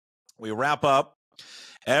We wrap up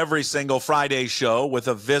every single Friday show with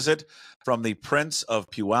a visit from the Prince of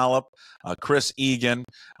Puyallup, Chris Egan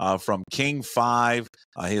from King 5.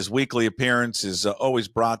 His weekly appearance is always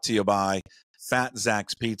brought to you by Fat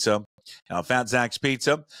Zach's Pizza. Fat Zach's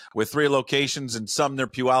Pizza with 3 locations in Sumner,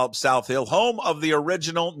 Puyallup, South Hill, home of the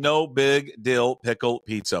original No Big Dill Pickle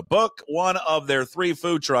Pizza. Book one of their 3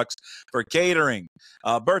 food trucks for catering,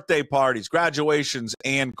 birthday parties, graduations,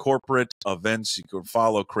 and corporate events. You can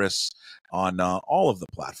follow Chris on all of the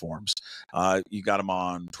platforms. You got him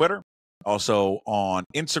on Twitter, also on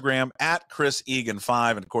Instagram at Chris Egan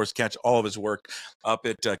 5, and of course catch all of his work up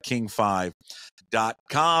at king5.com.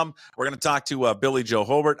 We're going to talk to Billy Joe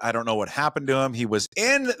Hobert. I don't know what happened to him. He was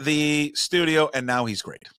in the studio and now he's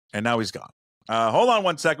great. And now he's gone. Hold on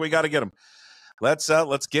one second. We got to get him. Let's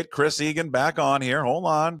get Chris Egan back on here. Hold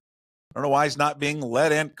on. I don't know why he's not being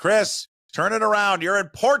let in. Chris, turn it around. You're in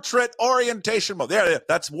portrait orientation mode. There,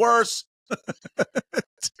 that's worse.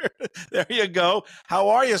 There you go. How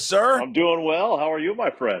are you, sir? I'm doing well. How are you, my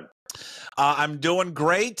friend? I'm doing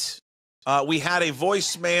great. We had a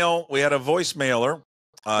voicemail. We had a voicemailer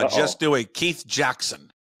just do a Keith Jackson.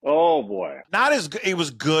 Oh boy, not as good. It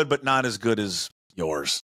was good, but not as good as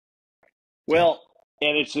yours. Well,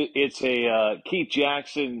 and it's a Keith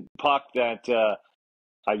Jackson puck that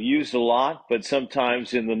I've used a lot, but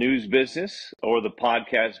sometimes in the news business or the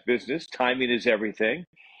podcast business, timing is everything.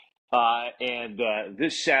 And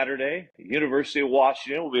this Saturday, University of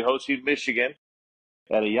Washington will be hosting Michigan,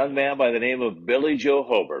 and a young man by the name of Billy Joe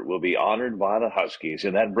Hobert will be honored by the Huskies.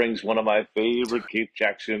 And that brings one of my favorite Keith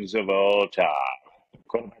Jacksons of all time.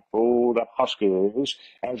 Quarterback for the Huskies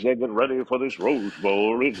as they get ready for this Rose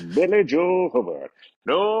Bowl is Billy Joe Hobert.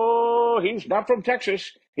 No, he's not from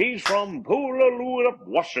Texas. He's from Puyallup,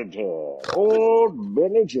 Washington. Old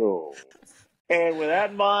Billy Joe. And with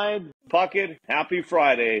that in mind, Puckett, happy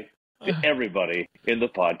Friday to everybody in the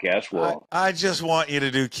podcast world. I just want you to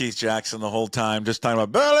do Keith Jackson the whole time, just talking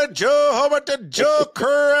about Billy Joe Hobert, the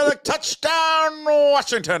Joker, and the touchdown,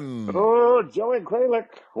 Washington. Oh, Joey Kralik.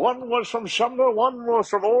 One was from Sumner, one was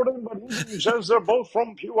from Orden, but he says they're both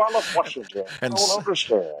from Puyallup, Washington. And I don't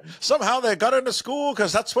understand. Somehow they got into school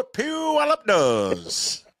because that's what Puyallup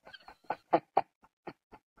does.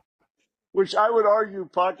 Which I would argue,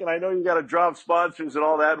 Puck, and I know you got to drop sponsors and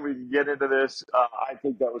all that, and we can get into this. I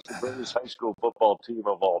think that was the greatest high school football team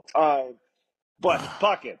of all time. But,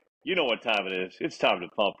 Puckett, you know what time it is. It's time to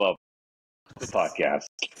pump up the podcast.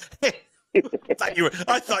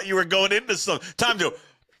 I thought you were going into some time to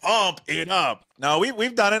pump it up. No,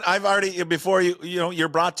 we've done it. I've already before you're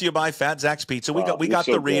brought to you by Fat Zach's Pizza. We got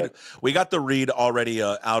so the read. Good. We got the read already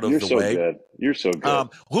out of the way. Good. You're so good.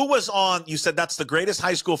 Who was on? You said that's the greatest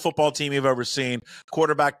high school football team you've ever seen.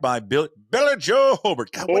 Quarterbacked by Billy Joe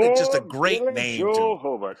Hobert. God, what just a great Billy name. Joe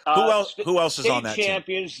Hobert. Who else is on that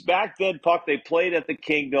champions team? Back then, Puck. They played at the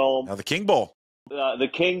King Dome. The King Bowl. The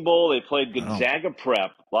King Bowl. They played Gonzaga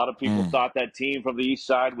Prep. A lot of people thought that team from the East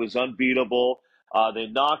Side was unbeatable. They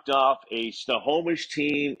knocked off a Snohomish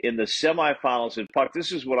team in the semifinals. And Puck,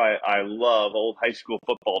 this is what I love, old high school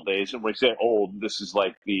football days. And when we say old, this is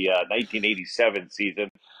like the 1987 season.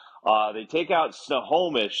 They take out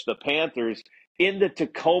Snohomish, the Panthers, in the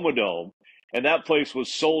Tacoma Dome. And that place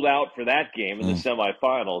was sold out for that game in the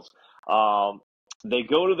semifinals. They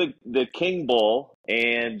go to the King Bowl,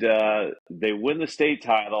 and they win the state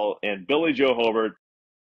title. And Billy Joe Hobert,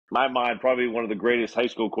 my mind, probably one of the greatest high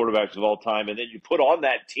school quarterbacks of all time. And then you put on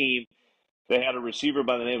that team, they had a receiver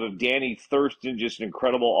by the name of Danny Thurston, just an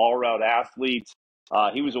incredible all-around athlete.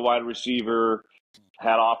 He was a wide receiver,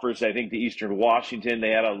 had offers, I think, to Eastern Washington. They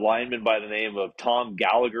had a lineman by the name of Tom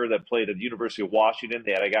Gallagher that played at the University of Washington.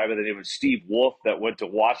 They had a guy by the name of Steve Wolf that went to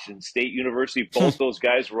Washington State University. Both those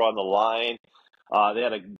guys were on the line. They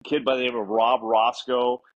had a kid by the name of Rob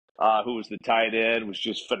Roscoe, who was the tight end, was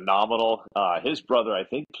just phenomenal. His brother, I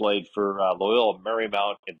think, played for Loyola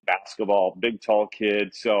Marymount in basketball, big, tall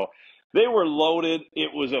kid. So they were loaded.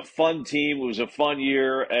 It was a fun team. It was a fun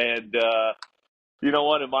year. And you know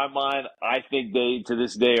what? In my mind, I think they, to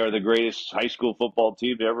this day, are the greatest high school football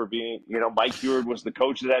team to ever be. Mike Huard was the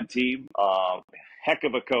coach of that team. Heck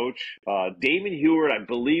of a coach. Damon Huard, I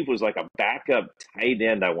believe, was like a backup tight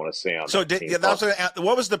end, I want to say, on that team.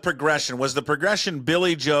 What was the progression? Was the progression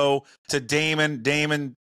Billy Joe to Damon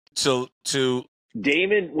to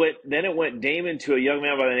Damon went Damon to a young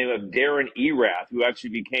man by the name of Darren Erath, who actually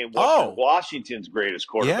became Washington's greatest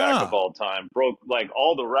quarterback of all time. Broke like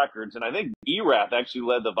all the records, and I think Erath actually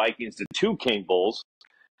led the Vikings to 2 King Bowls.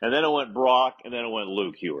 And then it went Brock, and then it went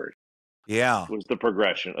Luke Huard. Yeah. was the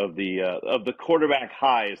progression of the quarterback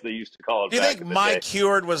high, as they used to call it Do you back think in the day. Mike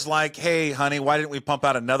Huard was like, hey, honey, why didn't we pump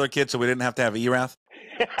out another kid so we didn't have to have Erath?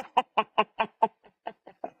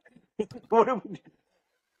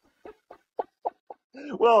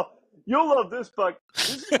 Well, you'll love this, Buck.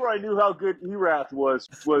 This is where I knew how good Erath was.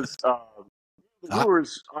 The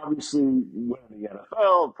Brewers obviously went in the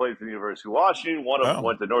NFL, played for the University of Washington. One of them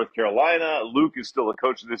went to North Carolina. Luke is still a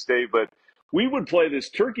coach to this day, but we would play this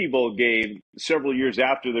Turkey Bowl game several years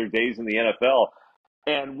after their days in the NFL.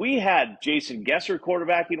 And we had Jason Gesser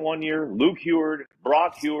quarterbacking one year, Luke Huard,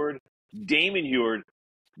 Brock Huard, Damon Huard.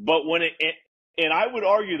 But and I would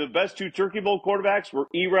argue the best two Turkey Bowl quarterbacks were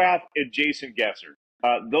Erath and Jason Gesser.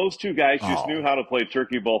 Those two guys just knew how to play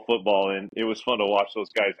Turkey Bowl football, and it was fun to watch those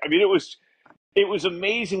guys. I mean, it was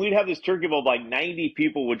amazing. We'd have this Turkey Bowl, like 90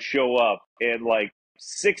 people would show up, and like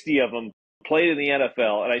 60 of them played in the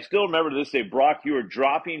NFL. And I still remember to this day, Brock Huard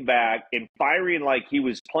dropping back and firing like he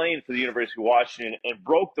was playing for the University of Washington and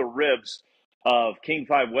broke the ribs of King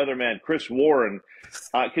 5 weatherman Chris Warren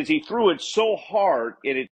because he threw it so hard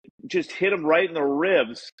and it just hit him right in the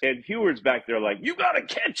ribs. And Huard's back there like, you got to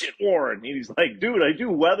catch it, Warren. And he's like, dude, I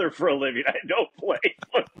do weather for a living. I don't play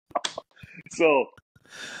football. So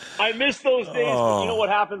I miss those days, but you know what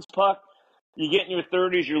happens, Puck? You get in your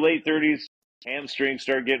 30s, your late 30s, hamstrings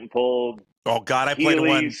start getting pulled. Oh God, I played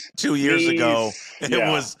one 2 years ago.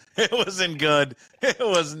 It wasn't good. It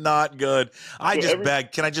was not good. I just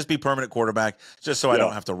begged, can I just be permanent quarterback just so I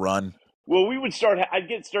don't have to run? Well, we would start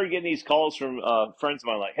getting these calls from friends of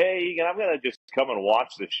mine like, hey, Egan, I'm going to just come and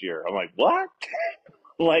watch this year. I'm like, what?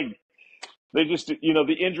 Like, they just,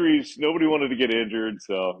 the injuries, nobody wanted to get injured.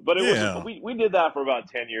 So, but we did that for about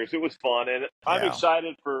 10 years. It was fun. And I'm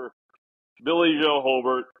excited for Billy Joe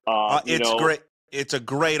Hobert. It's great. It's a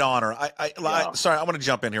great honor. Sorry, I want to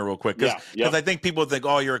jump in here real quick because I think people think,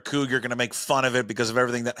 oh, you're a Coug, you're going to make fun of it because of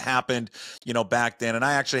everything that happened, back then. And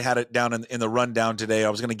I actually had it down in the rundown today. I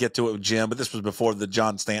was going to get to it with Jim, but this was before the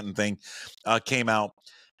John Stanton thing came out.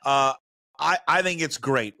 I think it's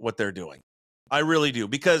great what they're doing. I really do,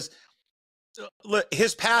 because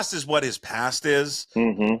his past is what his past is.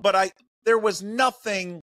 Mm-hmm. But there was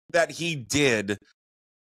nothing that he did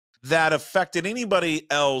that affected anybody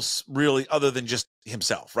else really other than just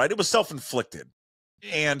himself, right? It was self-inflicted.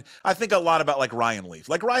 And I think a lot about like Ryan Leaf.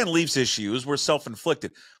 Like Ryan Leaf's issues were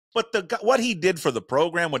self-inflicted. But what he did for the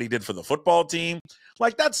program, what he did for the football team,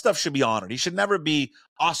 like that stuff should be honored. He should never be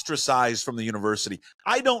ostracized from the university.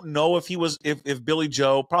 I don't know if if Billy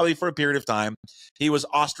Joe, probably for a period of time, he was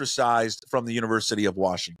ostracized from the University of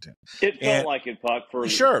Washington. It felt like it, Puck, for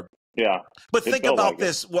sure. Yeah. But think about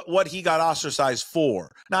this, what he got ostracized for.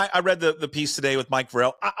 Now, I read the piece today with Mike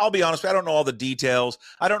Varell. I'll be honest, I don't know all the details.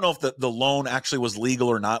 I don't know if the loan actually was legal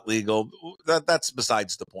or not legal. That's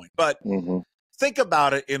besides the point. But think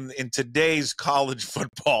about it in today's college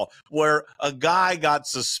football, where a guy got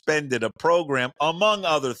suspended, a program, among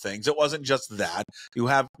other things. It wasn't just that.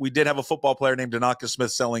 We did have a football player named Donaka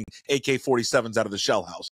Smith selling AK-47s out of the shell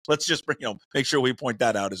house. Let's just make sure we point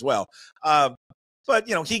that out as well. But,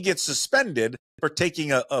 he gets suspended for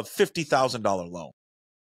taking a $50,000 loan.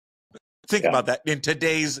 Think about that in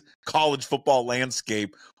today's college football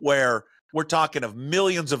landscape, where we're talking of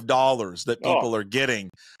millions of dollars that people are getting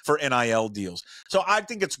for NIL deals. So I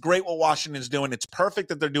think it's great what Washington's doing. It's perfect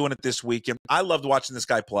that they're doing it this weekend. I loved watching this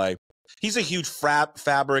guy play. He's a huge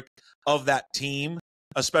fabric of that team,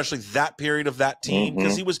 especially that period of that team,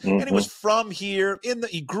 because he was from here.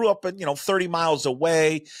 He grew up 30 miles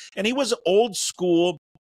away, and he was old school.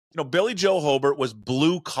 Billy Joe Hobert was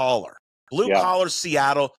blue collar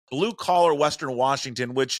Seattle, blue collar Western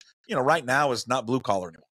Washington, which right now is not blue collar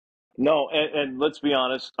anymore. No, and let's be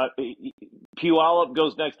honest, Puyallup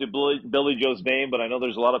goes next to Billy Joe's name, but I know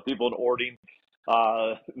there's a lot of people in Ording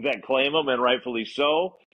that claim him, and rightfully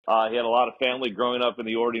so. He had a lot of family growing up in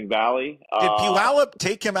the Ording Valley. Did Puyallup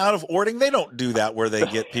take him out of Ording? They don't do that where they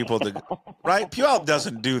get people to – right? Puyallup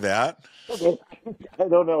doesn't do that. I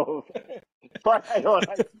don't know.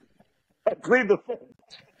 I plead the fifth.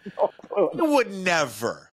 They would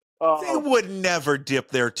never. They would never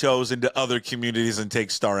dip their toes into other communities and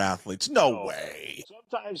take star athletes. No way.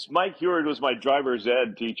 Sometimes Mike Huard was my driver's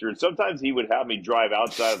ed teacher, and sometimes he would have me drive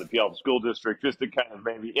outside of the Puyallup School District just to kind of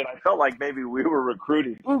and I felt like maybe we were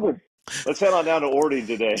recruiting. Let's head on down to Ording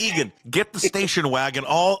today. Egan, get the station wagon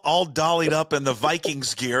all dollied up in the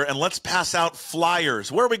Vikings gear, and let's pass out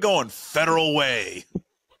flyers. Where are we going? Federal Way.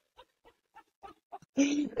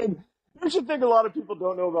 And here's the thing a lot of people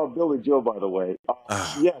don't know about Billy Joe, by the way.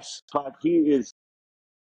 Yes, Todd, he is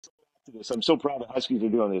to this. I'm so proud the Huskies are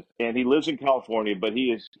doing this. And he lives in California, but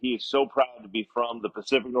he is so proud to be from the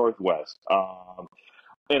Pacific Northwest.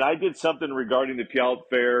 And I did something regarding the Puyallup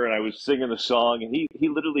Fair, and I was singing the song, and he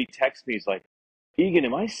literally texted me. He's like, Egan,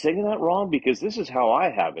 am I singing that wrong? Because this is how I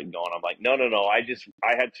have it going. I'm like, no.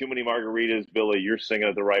 I had too many margaritas, Billy. You're singing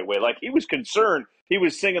it the right way. Like, he was concerned he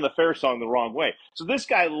was singing the fair song the wrong way. So this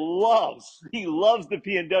guy loves the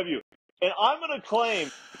PNW. And I'm going to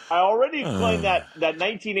claim, I already claimed that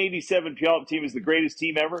 1987 Puyallup team is the greatest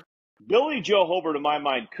team ever. Billy Joe Hobert, in my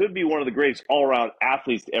mind, could be one of the greatest all-around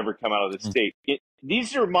athletes to ever come out of the state.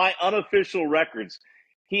 These are my unofficial records.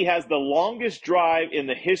 He has the longest drive in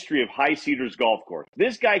the history of High Cedars Golf Course.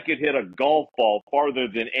 This guy could hit a golf ball farther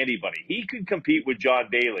than anybody. He could compete with John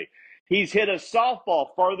Daly. He's hit a softball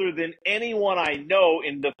farther than anyone I know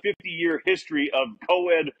in the 50-year history of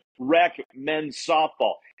co-ed rec men's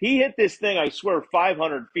softball. He hit this thing, I swear,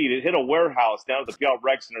 500 feet. It hit a warehouse down at the Puyallup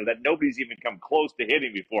Rec Center that nobody's even come close to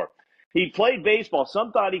hitting before. He played baseball.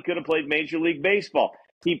 Some thought he could have played Major League Baseball.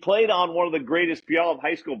 He played on one of the greatest Puyallup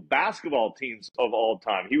High School basketball teams of all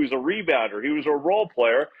time. He was a rebounder. He was a role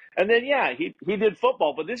player. And then, he did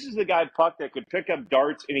football. But this is the guy, Puck, that could pick up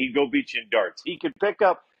darts, and he'd go beat you in darts. He could pick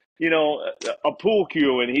up, a pool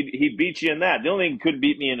cue, and he'd beat you in that. The only thing he couldn't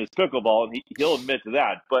beat me in is pickleball, and he'll admit to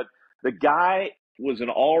that. But the guy was an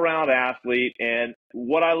all-around athlete. And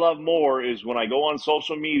what I love more is when I go on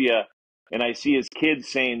social media and I see his kids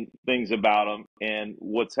saying things about him. And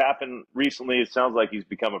what's happened recently, it sounds like he's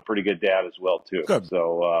become a pretty good dad as well, too. Good.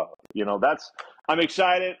 So, I'm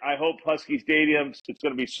excited. I hope Husky Stadium, it's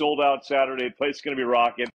going to be sold out Saturday. The place is going to be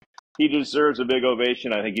rocking. He deserves a big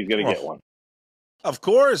ovation. I think he's going to get one. Of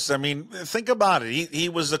course. I mean, think about it. He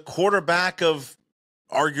was a quarterback of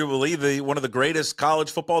arguably one of the greatest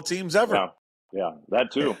college football teams ever. Yeah,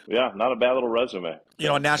 that too. Yeah, not a bad little resume.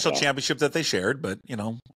 A national championship that they shared, but,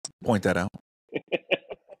 point that out.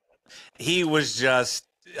 He was just,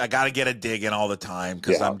 I got to get a dig in all the time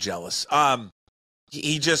because I'm jealous.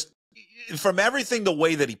 He just, from everything, the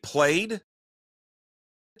way that he played,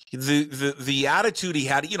 the attitude he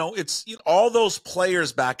had, it's all those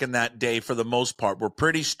players back in that day, for the most part, were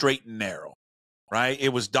pretty straight and narrow, right? It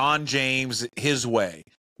was Don James, his way.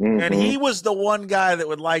 Mm-hmm. And he was the one guy that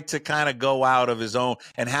would like to kind of go out of his own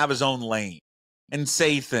and have his own lane and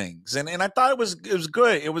say things. And I thought it was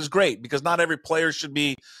good. It was great because not every player should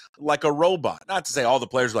be like a robot. Not to say all the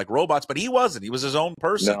players are like robots, but he wasn't. He was his own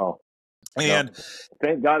person. No. And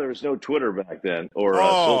thank God there was no Twitter back then or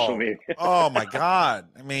social media. Oh my God.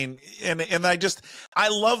 I mean, and I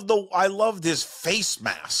loved his face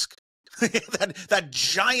mask. that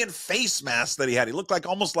giant face mask that he had. He looked like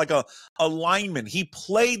almost like a lineman. He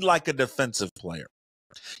played like a defensive player.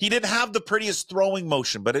 He didn't have the prettiest throwing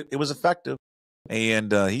motion, but it was effective.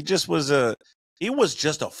 And he was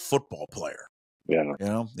just a football player.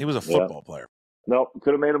 Yeah. He was a football player. Nope,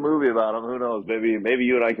 could have made a movie about him. Who knows? Maybe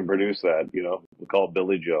you and I can produce that. We'll call it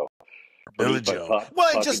Billy Joe. Billy Joe.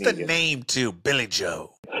 Well, just the name too, Billy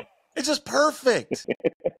Joe. It's just perfect.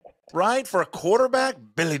 Right? For a quarterback,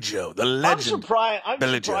 Billy Joe, the legend. I'm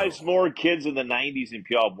surprised more kids in the 90s in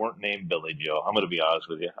Puyallup weren't named Billy Joe. I'm going to be honest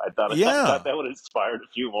with you. I thought that would have inspired a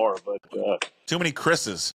few more, but too many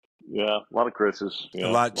Chris's. Yeah, a lot of Chris's. A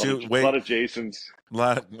lot of Jasons.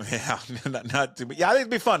 Not too. Yeah, I think it'd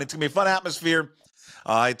be fun. It's gonna be a fun atmosphere.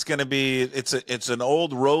 It's gonna be. It's an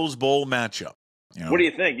old Rose Bowl matchup. What do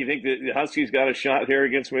you think? You think the Huskies got a shot here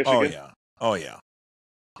against Michigan? Oh yeah.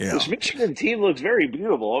 This Michigan team looks very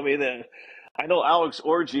beautiful. I mean, I know Alex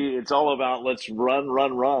Orji. It's all about let's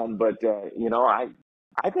run, but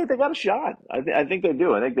I think they got a shot. I think they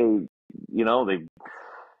do. I think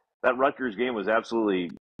that Rutgers game was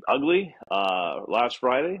absolutely ugly last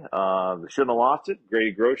Friday. They shouldn't have lost it. Grady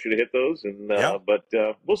Gross should have hit those, but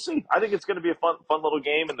we'll see. I think it's going to be a fun little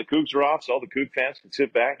game, and the Cougs are off, so all the Coug fans can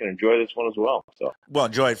sit back and enjoy this one as well. So,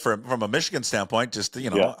 enjoy it from a Michigan standpoint. Just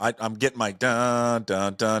I'm getting my dun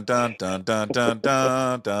dun dun dun dun dun dun dun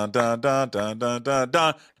dun dun dun dun dun dun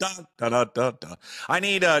dun dun dun dun. I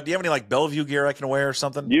need. Do you have any like Bellevue gear I can wear or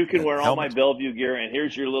something? You can wear all my Bellevue gear, and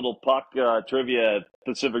here's your little Puck trivia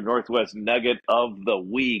Pacific Northwest nugget of the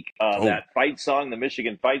week. That fight song, the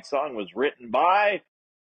Michigan fight song, was written by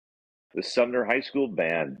the Sumner High School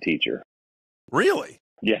band teacher. Really?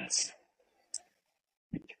 Yes.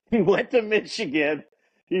 He went to Michigan.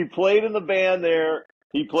 He played in the band there.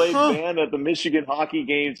 He played band at the Michigan hockey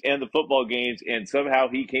games and the football games, and somehow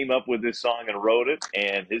he came up with this song and wrote it,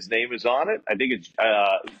 and his name is on it. I think it's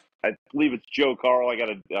I believe it's Joe Carl.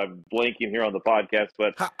 I'm blanking here on the podcast,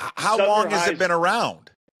 but how long has it been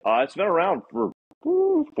around? It's been around for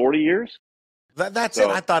 40 years. That's it.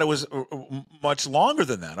 I thought it was much longer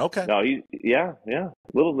than that. Okay. No, yeah.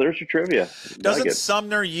 Little, there's your trivia. Doesn't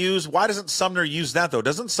Sumner use? Why doesn't Sumner use that though?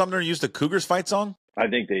 Doesn't Sumner use the Cougars fight song? I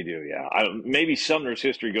think they do. Yeah. Maybe Sumner's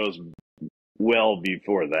history goes well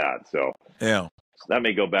before that. So yeah, that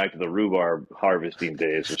may go back to the rhubarb harvesting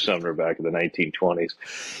days of Sumner back in the 1920s.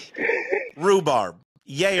 Rhubarb,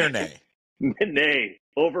 yay or nay? Nay,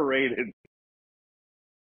 overrated.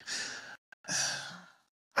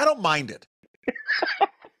 I don't mind it.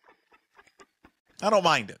 I don't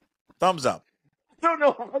mind it. Thumbs up. I don't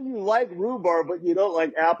know how you like rhubarb, but you don't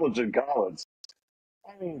like apples and collards.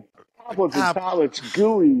 I mean, apples and collards,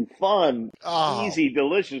 gooey, fun, easy,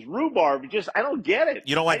 delicious. Rhubarb, I don't get it.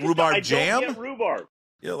 You don't like rhubarb jam? I don't get rhubarb.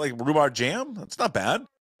 You don't like rhubarb jam? That's not bad.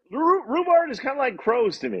 Rhubarb is kind of like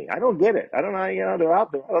crows to me. I don't get it. I don't know. They're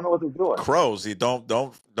out there. I don't know what they're doing. Crows. You don't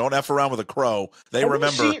F around with a crow. They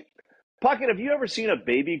remember. Puckett, have you ever seen a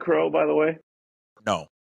baby crow, by the way? No.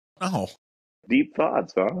 Deep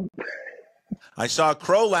thoughts, huh? I saw a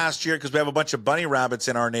crow last year because we have a bunch of bunny rabbits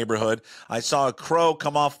in our neighborhood. I saw a crow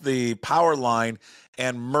come off the power line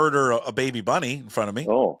and murder a baby bunny in front of me.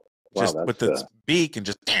 Oh, wow, just with its beak and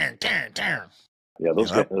just darn. Yeah,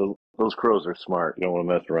 those crows are smart. You don't want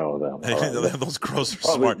to mess around with them. Right. Those crows are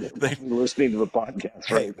smart. They're listening to the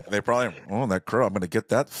podcast, right? They probably, that crow, I'm going to get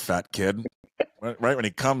that fat kid. Right when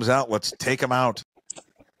he comes out, let's take him out.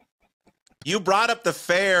 You brought up the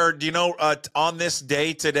fair. Do you know on this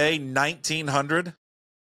day today, 1900?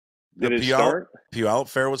 Did it start? Puyallup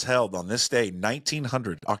Fair was held on this day,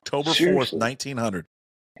 1900, October 4th, 1900.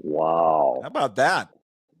 Wow. How about that?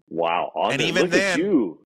 Wow. And even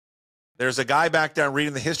then, there's a guy back there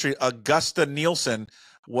reading the history. Augusta Nielsen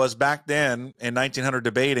was back then in 1900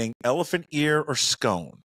 debating elephant ear or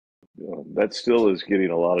scone. That still is getting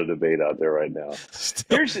a lot of debate out there right now.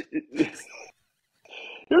 Here's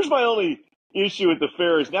my only issue with the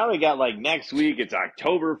fair is now they got next week it's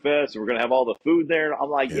Oktoberfest and we're going to have all the food there. I'm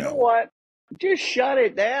like, you know what? Just shut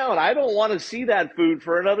it down. I don't want to see that food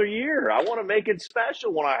for another year. I want to make it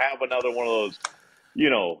special when I have another one of those,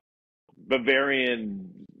 Bavarian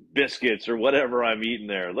biscuits or whatever I'm eating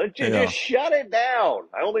there. Let's just shut it down.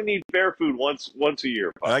 I only need fair food once a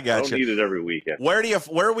year. I got don't need it every weekend. Where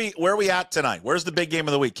are we at tonight? Where's the big game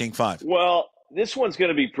of the week, King 5? Well, this one's going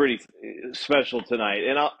to be pretty special tonight,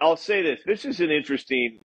 and I'll say this: this is an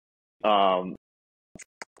interesting storyline.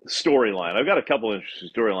 I've got a couple interesting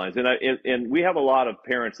storylines, and we have a lot of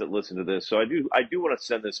parents that listen to this, so I do want to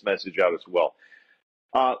send this message out as well.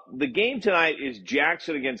 The game tonight is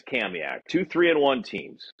Jackson against Kamiak, 2 3-1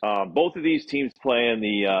 teams. Both of these teams play in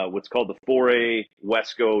the what's called the 4A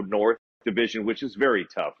Wesco North Division, which is very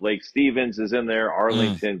tough. Lake Stevens is in there,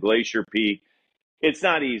 Arlington, Glacier Peak. It's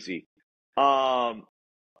not easy. 2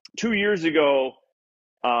 years ago,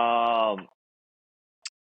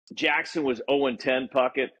 Jackson was 0-10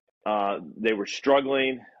 Puckett. They were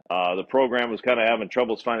struggling. The program was kind of having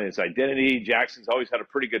troubles finding its identity. Jackson's always had a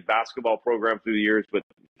pretty good basketball program through the years, but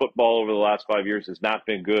football over the last 5 years has not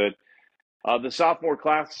been good. The sophomore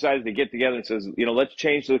class decided to get together and says, let's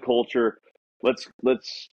change the culture. Let's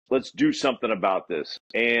do something about this.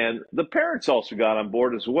 And the parents also got on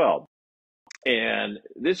board as well. And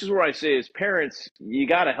this is where I say, as parents, you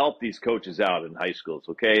got to help these coaches out in high schools,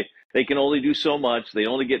 okay? They can only do so much. They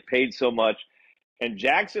only get paid so much. And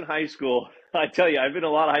Jackson High School, I tell you, I've been in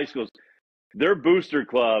a lot of high schools. Their booster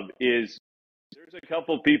club there's a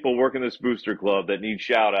couple people working this booster club that need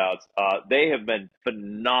shout outs. They have been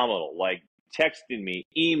phenomenal, texting me,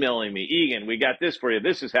 emailing me, Egan, we got this for you.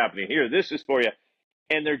 This is happening here. This is for you.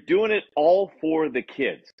 And they're doing it all for the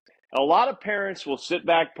kids. A lot of parents will sit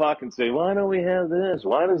back, Puck, and say, why don't we have this?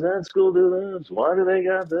 Why does that school do this? Why do they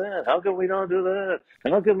got that? How come we don't do that?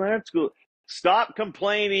 And how come that school? Stop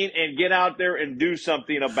complaining and get out there and do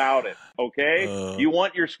something about it, okay? You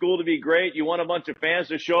want your school to be great. You want a bunch of fans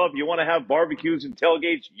to show up. You want to have barbecues and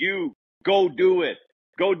tailgates. You go do it.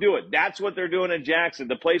 Go do it. That's what they're doing in Jackson.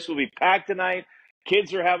 The place will be packed tonight.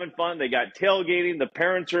 Kids are having fun. They got tailgating. The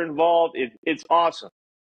parents are involved. It's awesome.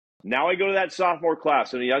 Now I go to that sophomore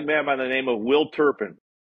class, and a young man by the name of Will Turpin,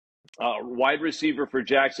 wide receiver for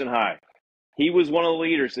Jackson High. He was one of the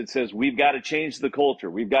leaders that says, we've got to change the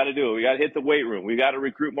culture. We've got to do it. We got to hit the weight room. We've got to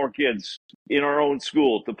recruit more kids in our own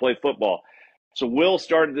school to play football. So Will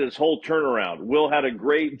started this whole turnaround. Will had a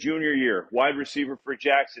great junior year, wide receiver for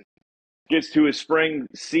Jackson. Gets to his spring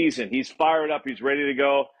season. He's fired up. He's ready to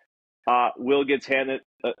go. Will gets handed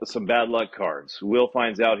some bad luck cards. Will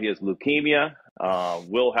finds out he has leukemia.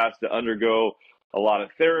 Will has to undergo a lot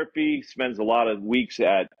of therapy, spends a lot of weeks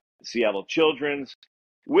at Seattle Children's.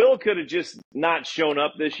 Will could have just not shown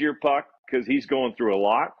up this year, Puck, because he's going through a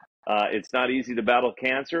lot. It's not easy to battle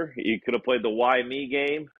cancer. You could have played the why me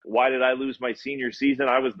game. Why did I lose my senior season?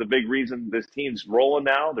 I was the big reason this team's rolling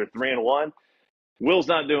now. They're 3-1. Will's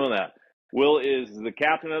not doing that. Will is the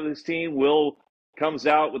captain of this team. Will comes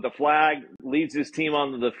out with the flag, leads his team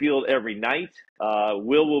onto the field every night.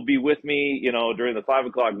 Will be with me, during the 5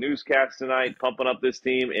 o'clock newscast tonight, pumping up this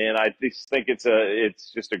team. And I just think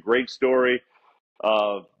it's just a great story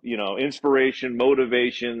of, inspiration,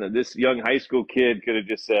 motivation. This young high school kid could have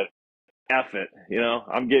just said, F it.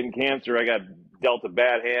 I'm getting cancer. I got dealt a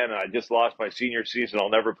bad hand and I just lost my senior season. I'll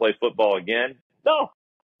never play football again. No,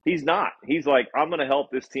 he's not. He's like, I'm going to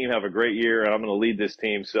help this team have a great year and I'm going to lead this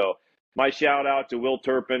team. So my shout out to Will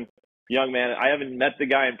Turpin, young man. I haven't met the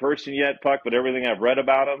guy in person yet, Puck, but everything I've read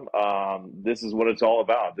about him, this is what it's all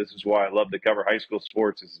about. This is why I love to cover high school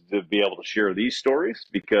sports, is to be able to share these stories,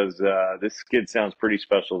 because this kid sounds pretty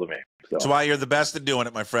special to me. So. That's why you're the best at doing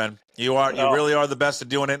it, my friend. You really are the best at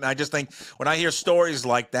doing it. And I just think when I hear stories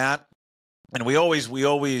like that, and we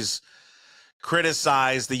always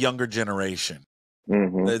criticize the younger generation.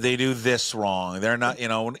 Mm-hmm. They do this wrong. They're not,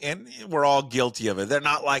 and we're all guilty of it. They're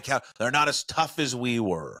not as tough as we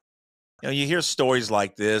were. You hear stories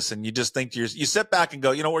like this, and you just think you sit back and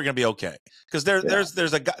go, we're going to be okay, because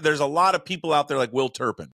there's a lot of people out there like Will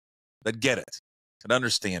Turpin that get it, that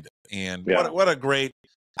understand it, and what a great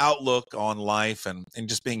outlook on life, and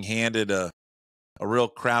just being handed a real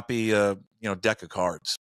crappy deck of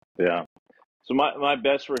cards. Yeah. So my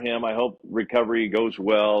best for him. I hope recovery goes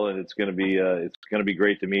well, and it's going to be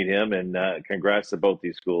great to meet him. And congrats to both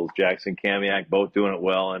these schools, Jackson, Kamiak, both doing it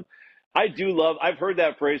well. And I do love. I've heard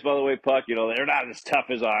that phrase, by the way, Puck. They're not as tough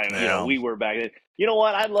as we were back then. You know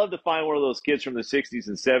what? I'd love to find one of those kids from the '60s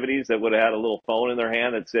and '70s that would have had a little phone in their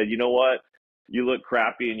hand that said, "You know what? You look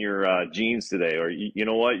crappy in your jeans today," or you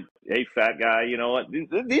know what? Hey, fat guy. You know what?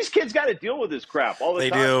 These kids got to deal with this crap all the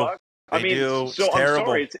time, do. Puck. So it's I'm terrible.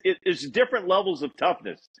 sorry. It's different levels of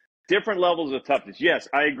toughness. Different levels of toughness. Yes,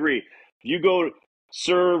 I agree. You go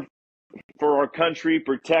serve for our country,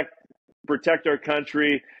 protect our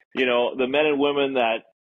country. The men and women that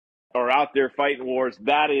are out there fighting wars,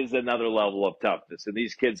 that is another level of toughness. And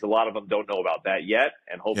these kids, a lot of them don't know about that yet,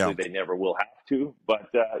 and hopefully they never will have to. But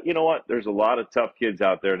you know what? There's a lot of tough kids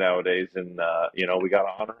out there nowadays, and we got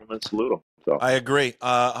to honor them and salute them. So I agree,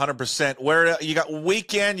 100%. Where you got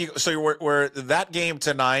weekend? We're that game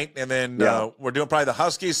tonight, and then we're doing probably the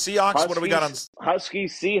Huskies, Seahawks. What do we got on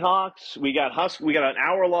Huskies, Seahawks? We got We got an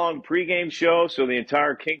hour-long pregame show, so the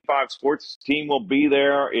entire King Fox sports team will be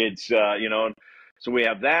there. It's so we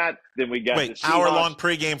have that. Then we got the hour-long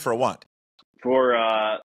pregame for what?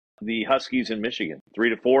 For the Huskies in Michigan, 3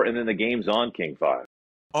 to 4, and then the game's on King 5.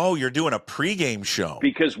 Oh, you're doing a pregame show.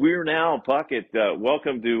 Because we're now, Puckett,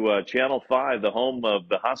 welcome to Channel 5, the home of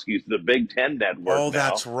the Huskies, the Big Ten network. Oh,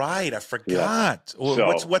 that's right. I forgot. Yeah.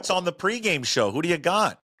 So, what's on the pregame show? Who do you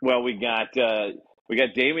got? Well, we got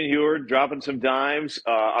Damon Huard dropping some dimes.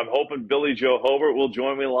 I'm hoping Billy Joe Hobert will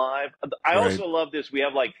join me live. I also love this. We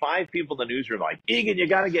have like 5 people in the newsroom like, Egan, you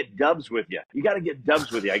got to get Dubs with you.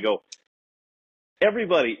 I go,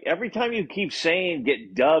 everybody, every time you keep saying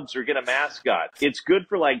get Dubs or get a mascot, it's good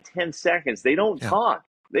for like 10 seconds. They don't talk.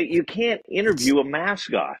 You can't interview a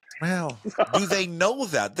mascot. Well, do they know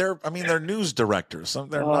that? They're news directors.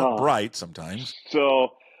 They're not bright sometimes.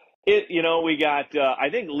 So, we got, I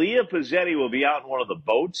think Leah Pizzetti will be out in one of the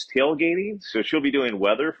boats tailgating. So she'll be doing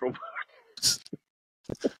weather for.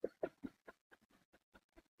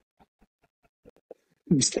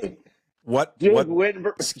 What?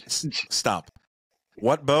 Stop.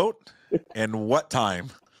 What boat and what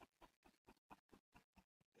time?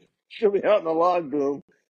 She'll be out in the log boom.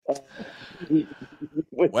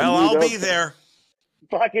 Well, I'll be there.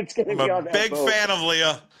 Puckett's going to be on that boat. I'm a big fan of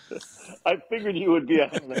Leah. I figured you would be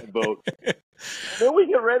out on that boat. Then we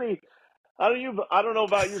get ready. I don't know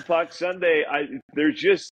about you, Puck. Sunday,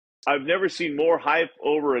 I've never seen more hype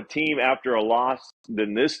over a team after a loss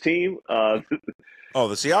than this team. The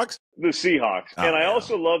Seahawks? The Seahawks. And I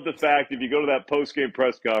also love the fact, if you go to that post-game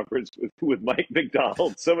press conference with Mike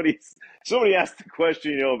McDonald, somebody asked the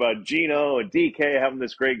question, about Geno and DK having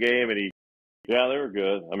this great game, and they were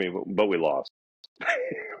good. But we lost.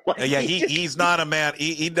 He's not a man.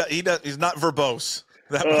 He's not verbose,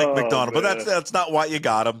 that Mike McDonald. Man. But that's not why you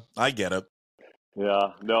got him. I get it.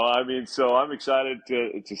 Yeah, no, so I'm excited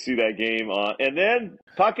to see that game. And then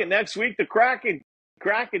Puckett next week, the Kraken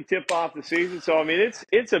tip off the season. So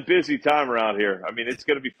it's a busy time around here. It's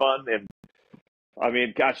going to be fun, and I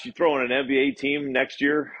mean, gosh, you throw in an NBA team next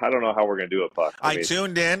year. I don't know how we're going to do it, Puck. I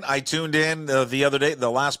tuned in the other day,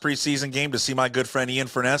 the last preseason game, to see my good friend Ian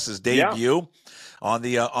Furness's debut on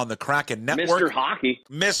the Kraken Network.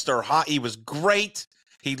 Mr. Hockey was great.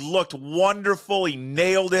 He looked wonderful. He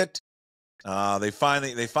nailed it. They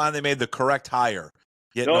finally made the correct hire.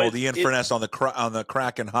 The Ian Furness on the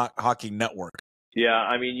Kraken Hockey Network. Yeah,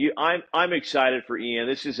 I mean, I'm excited for Ian.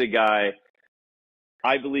 This is a guy.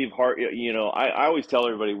 I believe hard. I always tell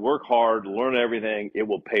everybody, work hard, learn everything. It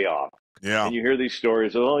will pay off. Yeah. And you hear these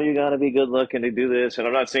stories. Oh, you got to be good looking to do this. And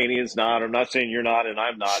I'm not saying Ian's not. I'm not saying you're not, and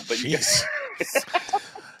I'm not. But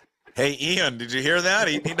Hey, Ian, did you hear that?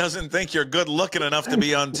 He doesn't think you're good looking enough to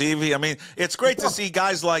be on TV. I mean, it's great to see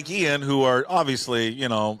guys like Ian who are obviously,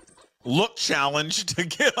 look challenged to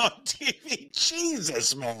get on TV.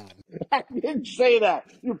 Jesus, man. I didn't say that.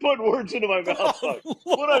 You're putting words into my mouth. Oh,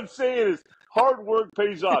 what I'm saying is hard work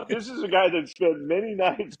pays off. This is a guy that spent many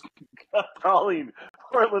nights calling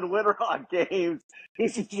Portland Winterhawk games.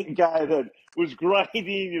 This is a guy that was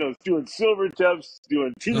grinding, doing silver tips,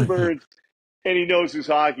 doing T-birds, and he knows his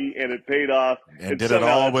hockey, and it paid off. And did it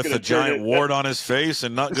all with a giant wart on his face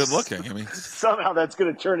and not good looking. I mean, somehow that's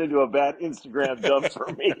going to turn into a bad Instagram dump for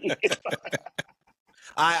me.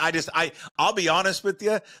 I'll be honest with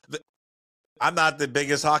you. I'm not the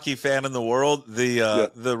biggest hockey fan in the world.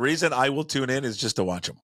 The reason I will tune in is just to watch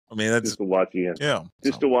him. I mean, that's just to watch Ian. Yeah,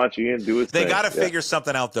 just to watch Ian do his thing. They got to figure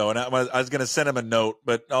something out, though. And I was going to send him a note,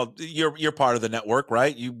 but you're part of the network,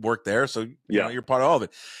 right? You work there, so you're part of all of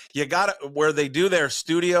it. You got to where they do their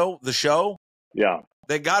studio, the show. Yeah.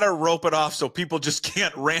 They got to rope it off so people just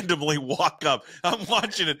can't randomly walk up. I'm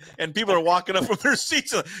watching it, and people are walking up from their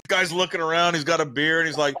seats. The guy's looking around. He's got a beer, and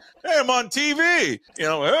he's like, "Hey, I'm on TV."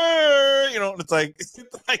 It's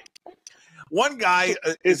like one guy.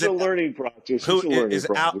 It's a learning process.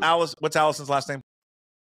 Alice? What's Allison's last name?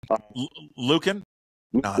 Lucan.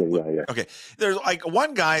 No. Yeah. Okay. There's like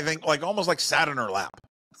one guy, I think, like almost like sat in her lap.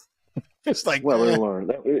 It's like, well, they're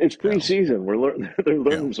learning. It's preseason. They're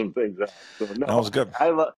learning some things out. So, no, that was good.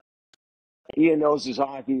 Ian knows his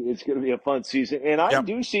hockey. It's going to be a fun season, and I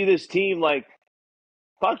do see this team like.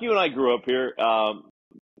 Fuck, you and I grew up here.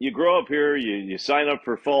 You grow up here. You sign up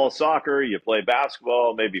for fall soccer. You play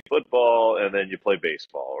basketball, maybe football, and then you play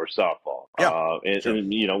baseball or softball. Yeah, and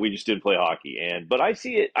we just didn't play hockey. But I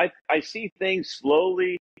see it. I see things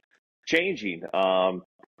slowly changing. I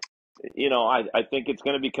think it's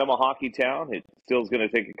going to become a hockey town. It still is going to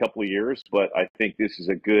take a couple of years, but I think this is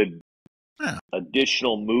a good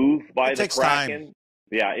additional move by the Kraken. Time.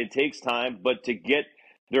 Yeah, it takes time, but to get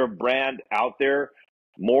their brand out there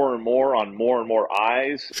more and more on more and more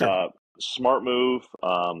eyes, smart move.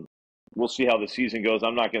 We'll see how the season goes.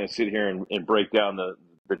 I'm not going to sit here and break down the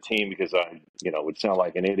team because I would sound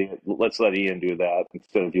like an idiot. Let's let Ian do that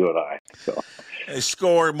instead of you and I. So. They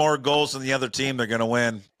score more goals than the other team, they're going to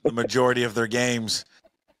win the majority of their games.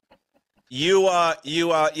 You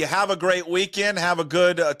have a great weekend. Have a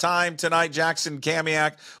good time tonight. Jackson and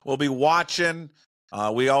Kamiak will be watching.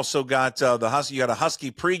 We also got the Husky. You got a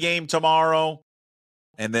Husky pregame tomorrow.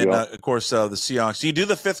 And then, of course, the Seahawks. You do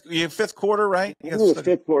the fifth quarter, right? I do the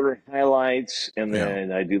fifth quarter highlights, and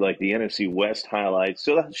then I do like the NFC West highlights.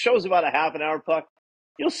 So the show's about a half an hour, Puck.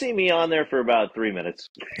 You'll see me on there for about 3 minutes.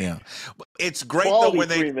 Yeah, it's great though when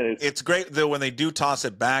they do toss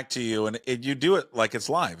it back to you, and you do it like it's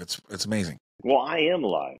live. It's amazing. Well, I am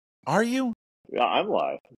live. Are you? Yeah, I'm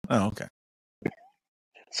live. Oh, okay.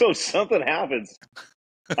 So if something happens,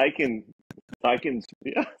 I can.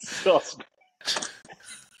 Yeah. So,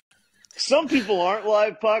 some people aren't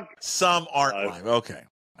live, Puck. Some aren't live. Okay.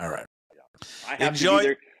 All right. Yeah. I have to be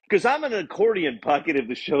there because I'm an accordion, Puckett, if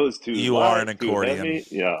the show's too You live, are an accordion.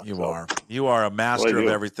 Yeah. You are. You are a master of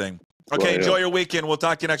everything. Okay, enjoy your weekend. We'll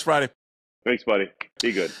talk to you next Friday. Thanks, buddy.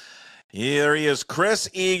 Be good. Here he is, Chris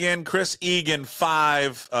Egan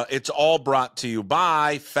 5. It's all brought to you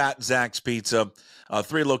by Fat Zach's Pizza.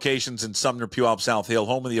 3 locations in Sumner, Puyallup, South Hill,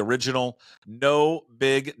 home of the original No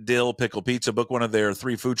Big Dill Pickle Pizza. Book one of their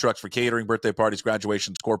 3 food trucks for catering, birthday parties,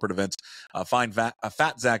 graduations, corporate events. Find Fat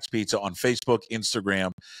Zach's Pizza on Facebook,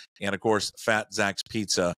 Instagram, and, of course,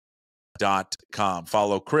 fatzachspizza.com.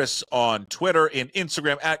 Follow Chris on Twitter and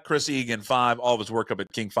Instagram at ChrisEgan5. All of his work up at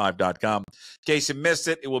king5.com. In case you missed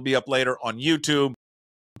it, it will be up later on YouTube.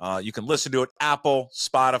 You can listen to it, Apple,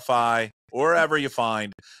 Spotify, wherever you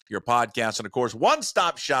find your podcast. And, of course,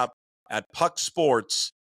 one-stop shop at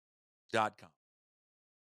pucksports.com.